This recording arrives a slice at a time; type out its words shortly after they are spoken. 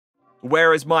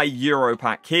Where is my Euro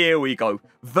pack? Here we go.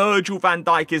 Virgil van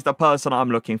Dijk is the person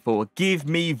I'm looking for. Give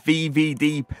me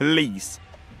VVD, please.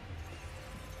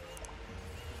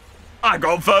 I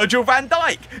got Virgil van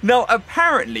Dijk. Now,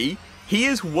 apparently, he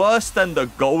is worse than the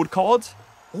gold card.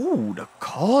 Ooh, the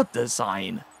card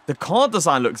design. The card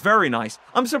design looks very nice.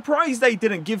 I'm surprised they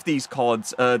didn't give these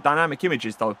cards dynamic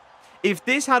images, though. If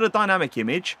this had a dynamic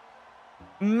image,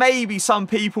 maybe some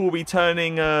people will be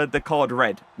turning the card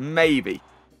red. Maybe.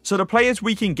 So the players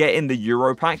we can get in the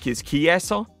Euro pack is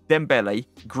Chiesa, Dembele,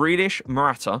 Grealish,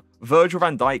 Morata, Virgil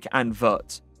van Dijk, and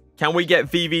Wirtz. Can we get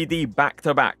VVD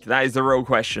back-to-back? That is the real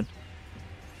question.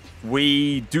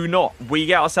 We do not. We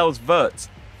get ourselves Wirtz.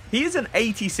 He is an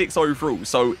 86 overall,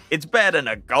 so it's better than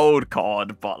a gold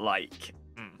card, but like,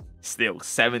 still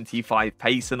 75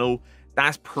 pace and all.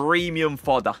 That's premium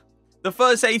fodder. The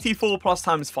first 84 plus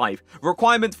times 5.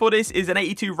 Requirement for this is an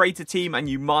 82 rated team, and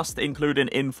you must include an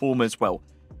inform as well.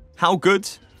 How good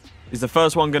is the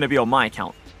first one going to be on my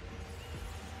account?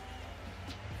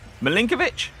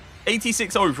 Milinkovic,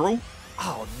 86 overall.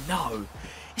 Oh no,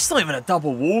 it's not even a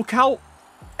double walkout.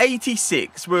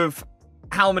 86 with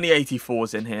how many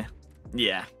 84s in here?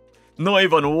 Yeah, not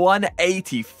even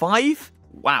 185.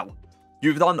 Wow,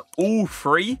 you've done all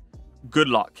three. Good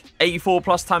luck. 84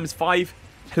 plus times 5.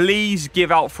 Please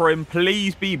give out for him.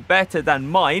 Please be better than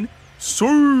mine. So,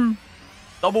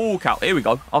 double walkout. Here we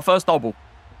go. Our first double.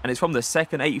 And it's from the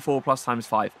second 84 plus times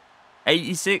 5.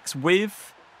 86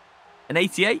 with an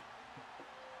 88?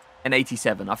 An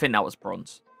 87. I think that was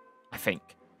bronze. I think.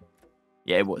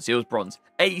 Yeah, it was. It was bronze.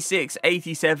 86,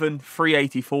 87,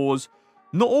 384s.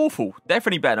 Not awful.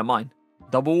 Definitely better than mine.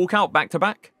 Double walkout back to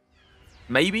back.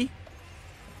 Maybe.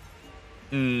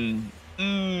 I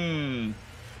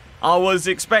was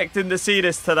expecting to see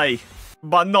this today,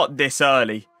 but not this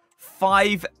early.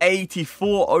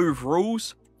 584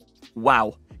 overalls.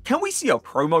 Wow. Can we see a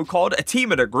promo card, a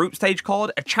team at a group stage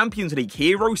card, a Champions League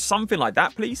hero, something like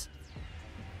that, please?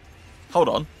 Hold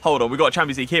on. Hold on. We got a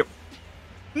Champions League hero.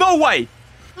 No way.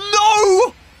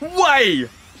 No way.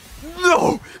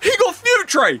 No. He got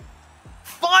Futre.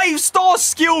 5-star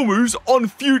skill moves on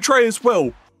Futre as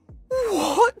well.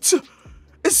 What?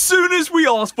 As soon as we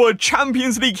ask for a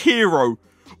Champions League hero,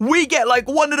 we get like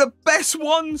one of the best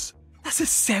ones. That's a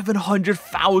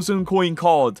 700,000 coin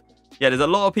card. Yeah, there's a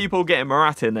lot of people getting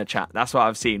Morata in the chat. That's what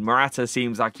I've seen. Morata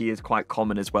seems like he is quite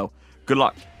common as well. Good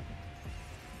luck.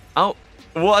 Oh,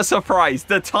 what a surprise.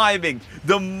 The timing,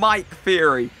 the mic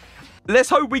theory. Let's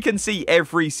hope we can see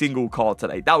every single card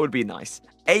today. That would be nice.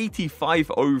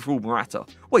 85 overall Morata.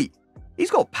 Wait, he's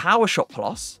got Power Shot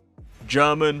Plus.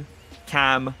 German,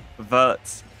 Cam,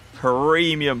 Wirtz,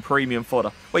 premium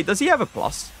fodder. Wait, does he have a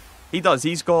plus? He does.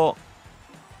 He's got...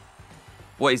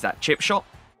 What is that? Chip Shot?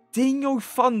 Dinho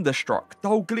Thunderstruck,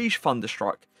 Dalglish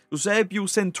Thunderstruck, Eusebio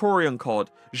Centurion card,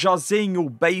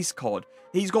 Jarzinho base card.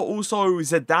 He's got also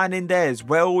Zidane in there as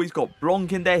well. He's got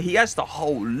Blanc in there. He has the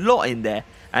whole lot in there.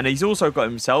 And he's also got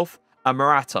himself a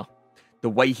Morata. The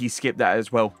way he skipped that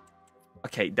as well.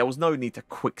 Okay, there was no need to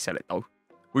quick sell it though.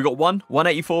 We got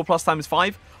 184 plus times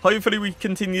 5. Hopefully we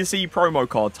continue to see promo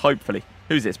cards. Hopefully.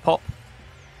 Who's this? Pop?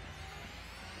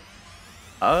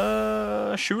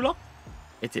 Schuler?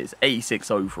 It is 86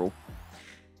 overall.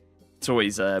 It's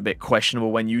always a bit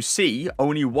questionable when you see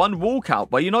only one walkout.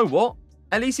 But you know what?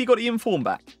 At least he got the inform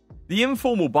back. The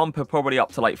inform will bump her probably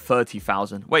up to like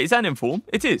 30,000. Wait, is that an inform?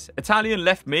 It is. Italian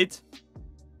left mid.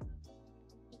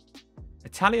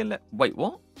 Italian left... Wait,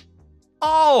 what?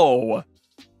 Oh!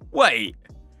 Wait.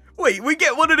 Wait, we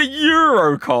get one of the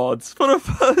Euro cards. For the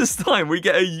first time, we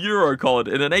get a Euro card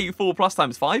in an 84 plus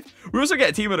times 5. We also get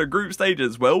a team at a group stage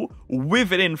as well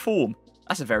with an inform.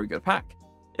 That's a very good pack.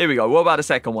 Here we go. What about the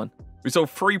second one? We saw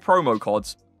 3 promo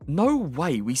cards. No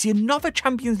way. We see another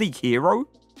Champions League hero.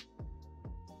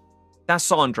 That's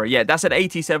Sandra. Yeah, that's an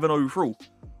 87 overall.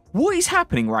 What is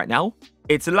happening right now?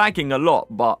 It's lagging a lot,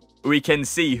 but we can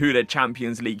see who the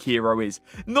Champions League hero is.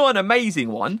 Not an amazing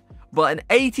one, but an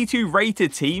 82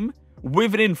 rated team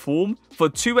with an inform for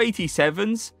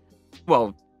 287s.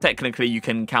 Well, technically you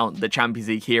can count the Champions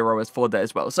League hero as fodder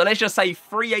as well. So let's just say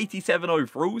 387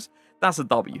 overalls. That's a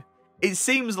W. It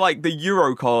seems like the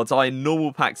Euro cards are in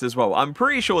normal packs as well. I'm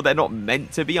pretty sure they're not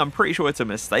meant to be. I'm pretty sure it's a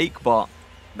mistake, but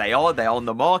they are. They're on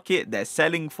the market. They're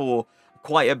selling for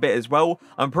quite a bit as well.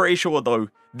 I'm pretty sure, though,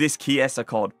 this Chiesa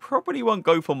card probably won't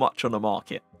go for much on the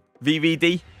market.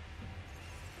 VVD?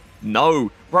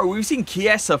 No. Bro, we've seen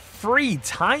Chiesa 3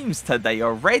 times today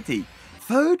already.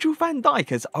 Virgil van Dijk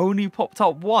has only popped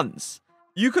up once.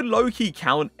 You could low-key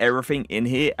count everything in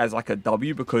here as like a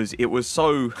W because it was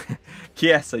so...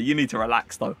 Chiesa, you need to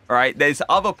relax though, all right? There's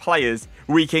other players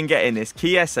we can get in this.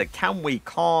 Chiesa, can we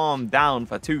calm down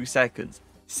for 2 seconds?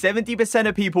 70%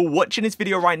 of people watching this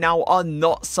video right now are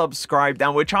not subscribed,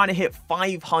 and we're trying to hit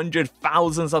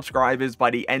 500,000 subscribers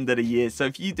by the end of the year. So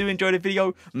if you do enjoy the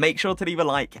video, make sure to leave a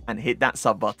like and hit that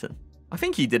sub button. I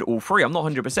think he did all 3. I'm not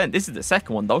 100%. This is the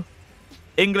second one though.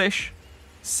 English,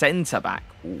 centre-back.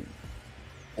 Ooh.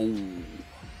 Ooh.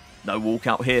 No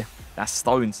walkout here. That's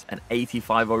Stones, an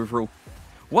 85 overall.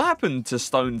 What happened to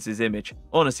Stones' image?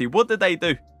 Honestly, what did they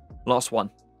do? Last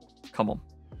one. Come on.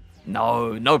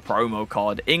 No promo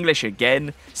card. English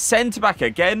again. Centre-back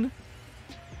again.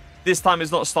 This time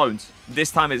it's not Stones.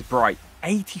 This time it's Bright.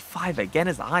 85 again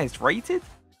is the highest rated?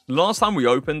 Last time we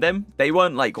opened them, they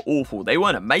weren't like awful. They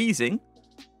weren't amazing,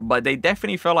 but they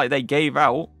definitely felt like they gave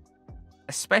out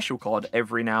a special card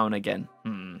every now and again.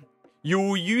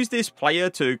 You'll use this player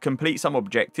to complete some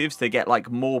objectives to get like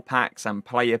more packs and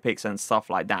player picks and stuff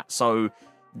like that. So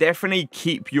definitely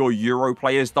keep your Euro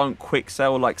players. Don't quick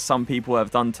sell like some people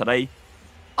have done today.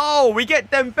 Oh, we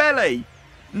get Dembele.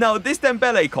 Now, this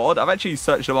Dembele card, I've actually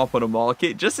searched him up on the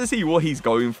market just to see what he's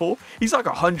going for. He's like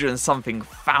 100 and something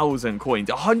thousand coins.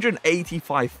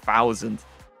 185,000.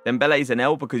 Dembele's an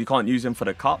L because you can't use him for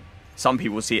the cup. Some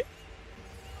people see it.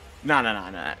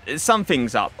 No.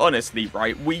 Something's up. Honestly,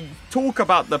 right? We talk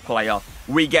about the player.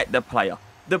 We get the player.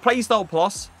 The Playstyle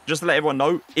Plus, just to let everyone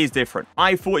know, is different.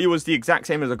 I thought it was the exact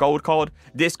same as a gold card.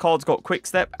 This card's got Quick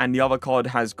Step and the other card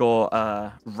has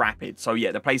got Rapid. So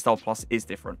yeah, the Playstyle Plus is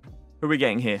different. Who are we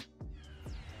getting here?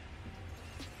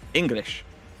 English.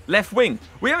 Left wing.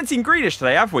 We haven't seen Grealish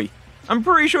today, have we? I'm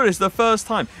pretty sure this is the first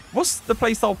time. What's the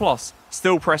Playstyle Plus?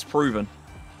 Still press proven.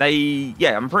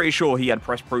 Yeah, I'm pretty sure he had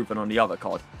press proven on the other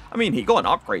card. I mean, he got an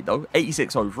upgrade though.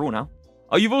 86 overall now.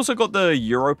 Oh, you've also got the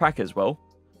Euro pack as well.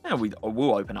 Yeah,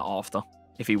 we'll open it after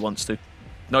if he wants to.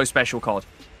 No special card.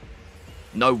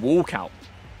 No walkout.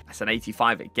 That's an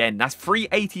 85 again. That's 3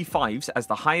 85s as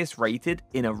the highest rated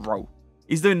in a row.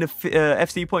 He's doing the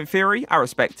FC point theory. I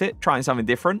respect it. Trying something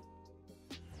different.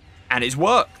 And it's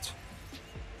worked.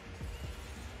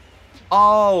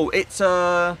 Oh, it's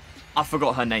I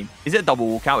forgot her name. Is it a double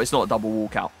walkout? It's not a double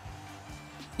walkout.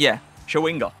 Yeah,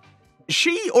 Shawinga.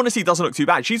 She honestly doesn't look too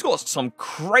bad. She's got some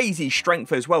crazy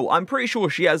strength as well. I'm pretty sure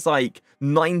she has like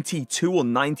 92 or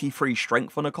 93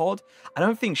 strength on a card. I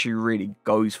don't think she really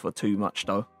goes for too much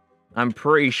though. I'm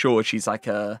pretty sure she's like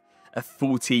a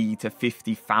 40 to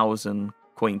 50,000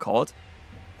 coin card.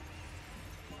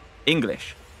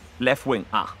 English. Left wing.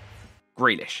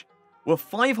 Grealish. We're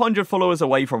 500 followers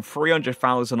away from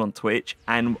 300,000 on Twitch.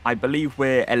 And I believe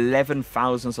we're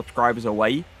 11,000 subscribers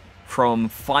away from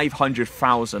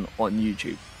 500,000 on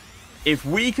YouTube. If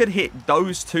we could hit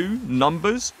those two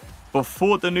numbers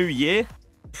before the new year,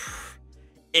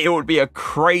 it would be a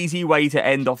crazy way to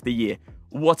end off the year.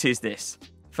 What is this?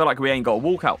 I feel like we ain't got a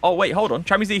walkout. Oh, wait, hold on.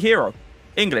 Champions League hero.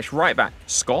 English, right back.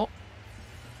 Scott?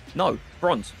 No,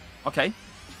 bronze. Okay.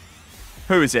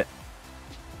 Who is it?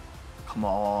 Come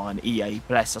on, EA.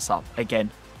 Bless us up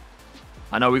again.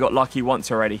 I know we got lucky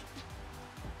once already.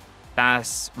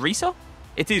 That's Risa?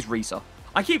 It is Risa.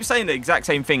 I keep saying the exact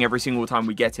same thing every single time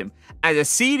we get him. As a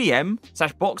CDM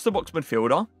 / box-to-box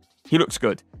midfielder, he looks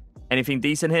good. Anything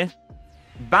decent here?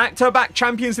 Back-to-back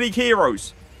Champions League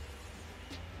heroes.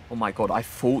 Oh my god, I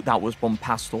thought that was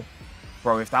Bompastor.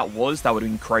 Bro, if that would have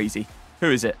been crazy. Who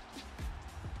is it?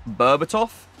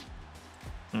 Berbatov?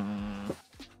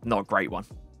 Not a great one.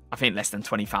 I think less than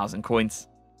 20,000 coins.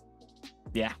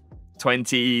 Yeah.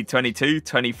 20, 22,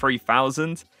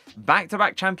 23,000.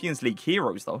 Back-to-back Champions League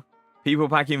heroes, though. People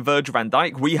packing Virgil van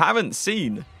Dijk. We haven't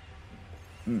seen...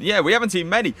 Yeah, we haven't seen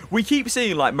many. We keep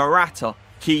seeing, like, Morata,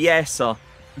 Chiesa,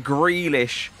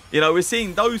 Grealish. You know, we're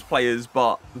seeing those players,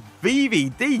 but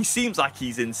VVD seems like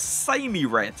he's insanely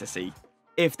rare to see.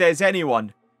 If there's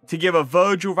anyone to give a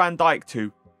Virgil van Dijk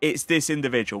to, it's this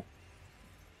individual.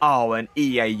 Oh, and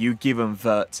EA, you give him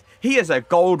Vert. He has a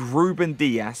gold Ruben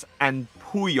Diaz and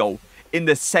Puyol in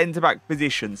the centre-back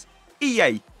positions.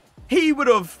 EA, he would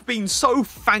have been so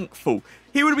thankful.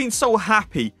 He would have been so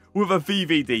happy with a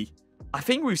VVD. I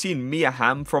think we've seen Mia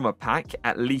Hamm from a pack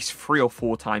at least 3 or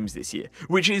 4 times this year,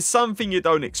 which is something you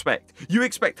don't expect. You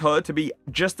expect her to be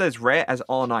just as rare as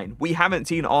R9. We haven't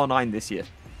seen R9 this year.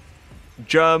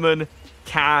 German,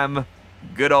 Cam,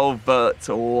 good old Bert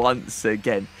once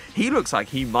again. He looks like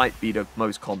he might be the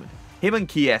most common. Him and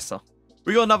Chiesa.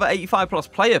 We got another 85 plus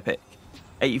player pick.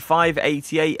 85,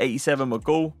 88, 87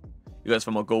 Magul. You guys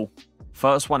for Magul.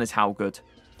 First one is how good.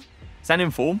 Is that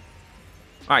in form?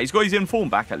 Alright, he's got his in form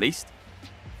back at least.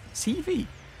 CV.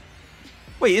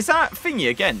 Wait, is that thingy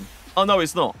again? Oh, no,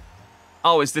 it's not.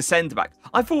 Oh, it's the centre-back.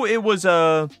 I thought it was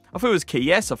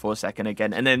Chiesa for a second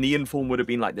again, and then the inform would have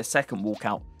been like the second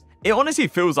walkout. It honestly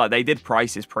feels like they did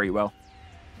prices pretty well.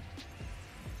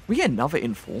 We get another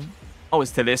inform. Oh,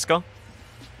 it's Talisca.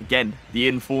 Again, the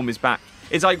inform is back.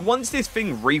 It's like once this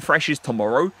thing refreshes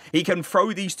tomorrow, he can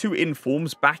throw these two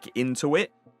informs back into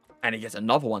it, and he gets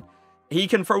another one. He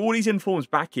can throw all these informs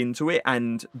back into it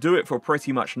and do it for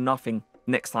pretty much nothing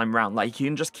next time round. Like, he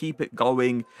can just keep it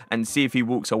going and see if he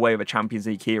walks away with a Champions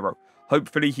League hero.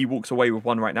 Hopefully, he walks away with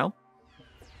one right now.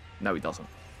 No, he doesn't.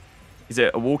 Is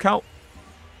it a walkout?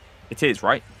 It is,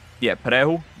 right? Yeah,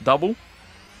 Parejo, double.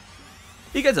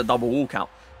 He gets a double walkout.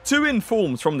 2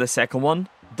 informs from the second one.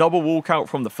 Double walkout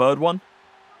from the third one.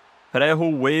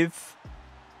 Parejo with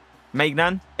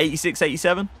Magnan,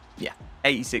 86-87. Yeah,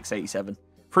 86-87.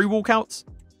 3 walkouts?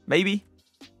 Maybe?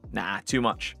 Nah, too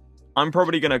much. I'm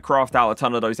probably going to craft out a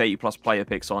ton of those 80+ player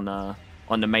picks on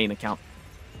the main account.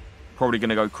 Probably going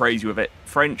to go crazy with it.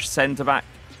 French centre-back,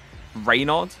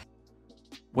 Reynard.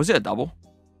 Was it a double?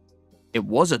 It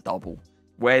was a double.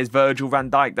 Where's Virgil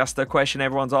van Dijk? That's the question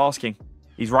everyone's asking.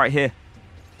 He's right here.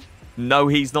 No,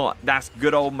 he's not. That's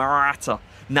good old Morata.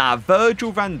 Nah,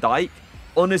 Virgil van Dijk,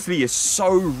 honestly, is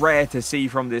so rare to see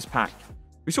from this pack.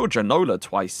 We saw Janola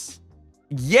twice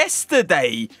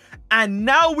yesterday, and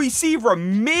now we see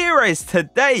Ramirez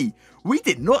today. We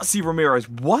did not see Ramirez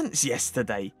once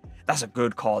yesterday. That's a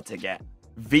good card to get.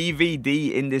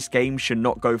 VVD in this game should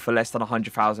not go for less than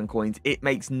 100,000 coins. It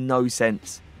makes no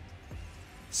sense.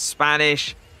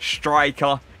 Spanish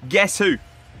striker. Guess who?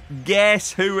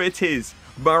 Guess who it is?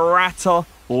 Morata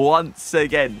once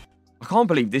again. I can't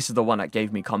believe this is the one that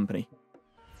gave me company.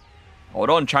 Hold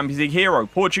on, Champions League hero,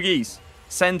 Portuguese.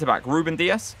 Centre-back, Ruben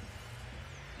Dias.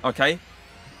 Okay.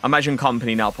 Imagine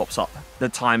company now pops up. The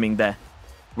timing there.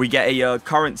 We get a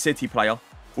current City player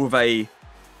with a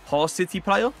past City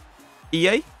player.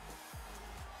 EA.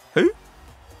 Who?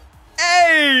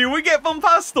 Hey, we get Van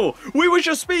Pastor. We were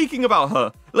just speaking about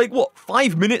her. Like, what,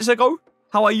 5 minutes ago?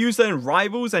 How I used her in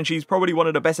Rivals, and she's probably one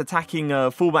of the best attacking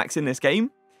fullbacks in this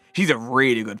game. She's a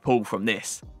really good pull from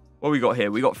this. What we got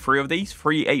here? We got 3 of these.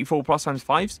 3 84+ times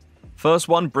 5s. First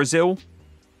one, Brazil.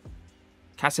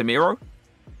 Casemiro.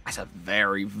 That's a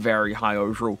very, very high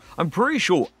overall. I'm pretty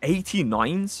sure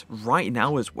 89s right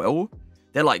now as well.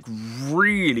 They're like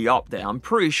really up there. I'm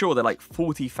pretty sure they're like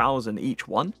 40,000 each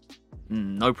one.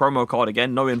 No promo card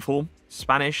again. No inform.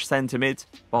 Spanish, centre mid,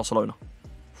 Barcelona.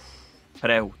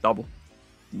 Parejo, double.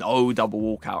 No double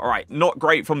walkout. All right, not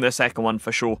great from the second one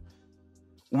for sure.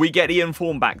 We get the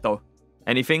inform back though.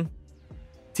 Anything?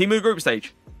 Timu group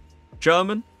stage.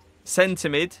 German, centre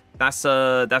mid. That's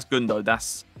Gundo.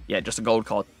 That's, yeah, just a gold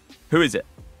card. Who is it?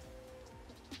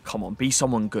 Come on, be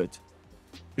someone good.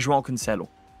 João Cancelo.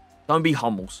 Don't be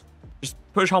Hummels. Just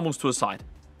push Hummels to a side.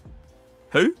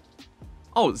 Who?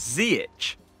 Oh,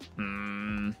 Ziyech.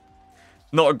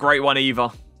 Not a great one either.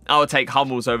 I would take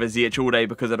Hummels over Ziyech all day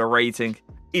because of the rating.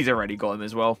 He's already got him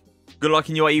as well. Good luck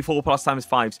in your 84+ times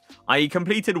 5s. I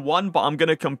completed one, but I'm going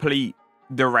to complete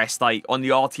the rest. Like on the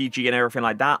RTG and everything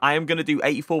like that. I am going to do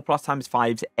 84+ times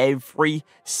 5s every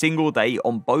single day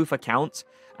on both accounts.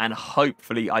 And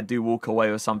hopefully I do walk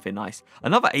away with something nice.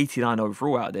 Another 89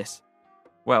 overall out of this.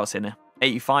 What else in there?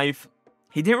 85.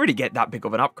 He didn't really get that big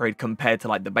of an upgrade compared to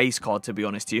like the base card, to be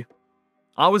honest to you.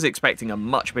 I was expecting a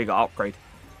much bigger upgrade.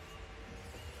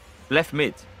 Left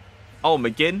mid. Oh,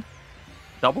 McGinn.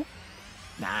 Double?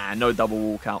 Nah, no double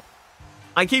walkout.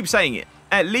 I keep saying it.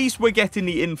 At least we're getting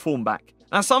the inform back.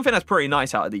 That's something that's pretty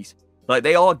nice out of these. Like,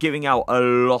 they are giving out a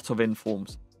lot of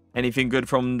informs. Anything good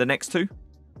from the next two?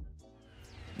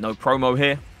 No promo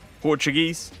here.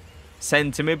 Portuguese.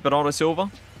 Centre mid, Bernardo Silva.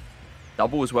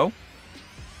 Double as well.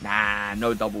 Nah,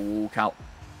 no double walkout.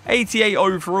 88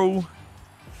 overall.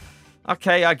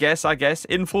 Okay, I guess.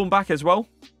 Inform back as well.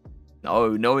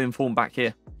 No inform back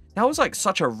here. That was like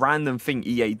such a random thing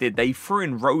EA did. They threw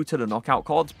in road to the knockout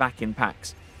cards back in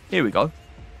packs. Here we go.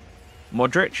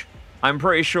 Modric. I'm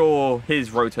pretty sure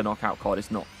his road to knockout card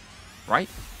is not. Right?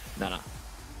 No.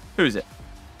 Who is it?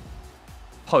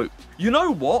 Pope. You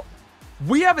know what?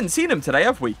 We haven't seen him today,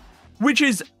 have we? Which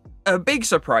is a big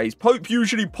surprise. Pope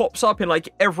usually pops up in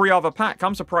like every other pack.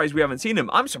 I'm surprised we haven't seen him.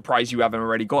 I'm surprised you haven't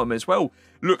already got him as well.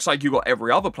 Looks like you got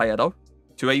every other player though.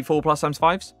 284+ times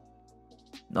 5s.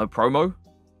 No promo.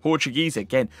 Portuguese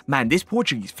again. Man, this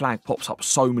Portuguese flag pops up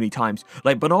so many times.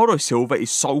 Like, Bernardo Silva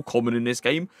is so common in this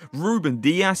game. Ruben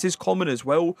Dias is common as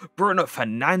well. Bruno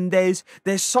Fernandes.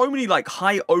 There's so many, like,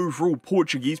 high overall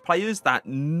Portuguese players that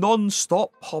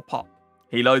non-stop pop up.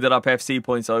 He loaded up FC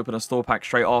points to open a store pack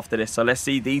straight after this. So let's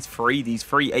see these three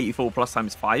 84+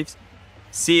 times 5s.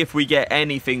 See if we get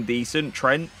anything decent.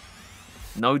 Trent.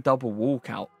 No double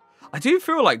walkout. I do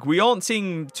feel like we aren't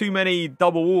seeing too many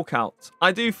double walkouts.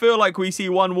 I do feel like we see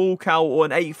one walkout or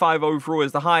an 85 overall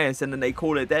as the highest, and then they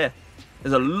call it there.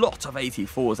 There's a lot of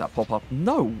 84s that pop up.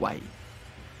 No way.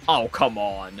 Oh, come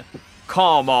on.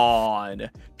 Come on.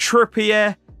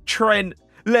 Trippier, Trent.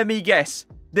 Let me guess.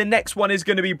 The next one is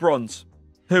going to be bronze.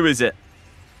 Who is it?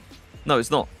 No,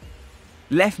 it's not.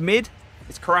 Left mid,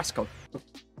 it's Carrasco.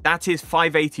 That is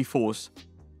 584s.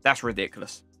 That's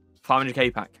ridiculous.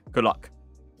 500k pack. Good luck.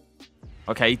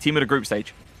 Okay, team of the group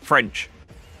stage. French.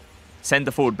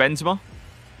 Centre forward Benzema.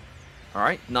 All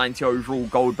right, 90 overall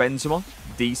gold Benzema.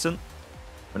 Decent.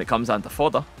 When it comes down to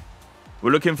fodder.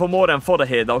 We're looking for more than fodder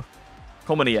here, though.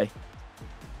 Come on, EA.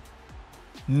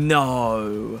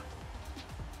 No.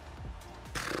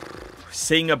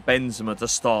 Seeing a Benzema to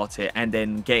start it and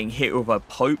then getting hit with a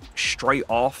Pope straight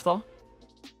after.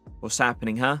 What's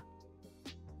happening, huh?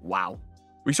 Wow.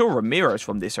 We saw Ramirez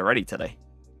from this already today.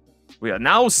 We are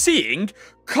now seeing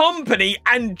Company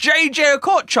and JJ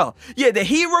Okocha. Yeah, the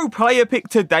hero player pick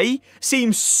today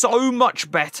seems so much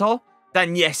better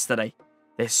than yesterday.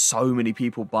 There's so many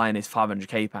people buying his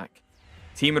 500k pack.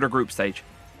 Team of the group stage.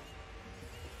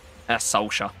 That's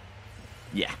Solskjaer.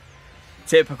 Yeah.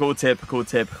 Typical, typical,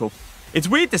 typical. It's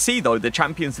weird to see, though, the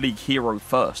Champions League hero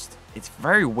first. It's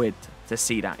very weird to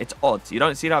see that. It's odd. You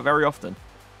don't see that very often.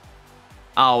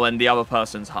 Oh, and the other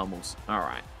person's Hummels. All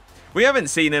right. We haven't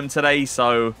seen him today,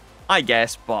 so I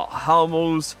guess. But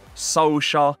Hummels,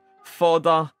 Solskjaer,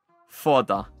 fodder,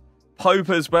 fodder. Pope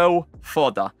as well,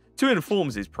 fodder. 2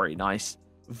 informs is pretty nice.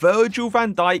 Virgil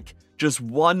van Dijk, just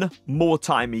one more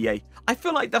time, EA. I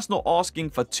feel like that's not asking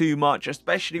for too much,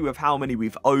 especially with how many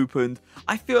we've opened.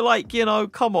 I feel like, you know,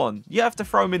 come on. You have to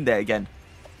throw him in there again.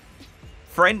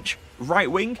 French,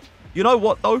 right wing. You know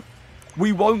what, though?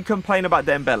 We won't complain about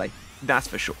Dembele. That's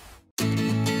for sure.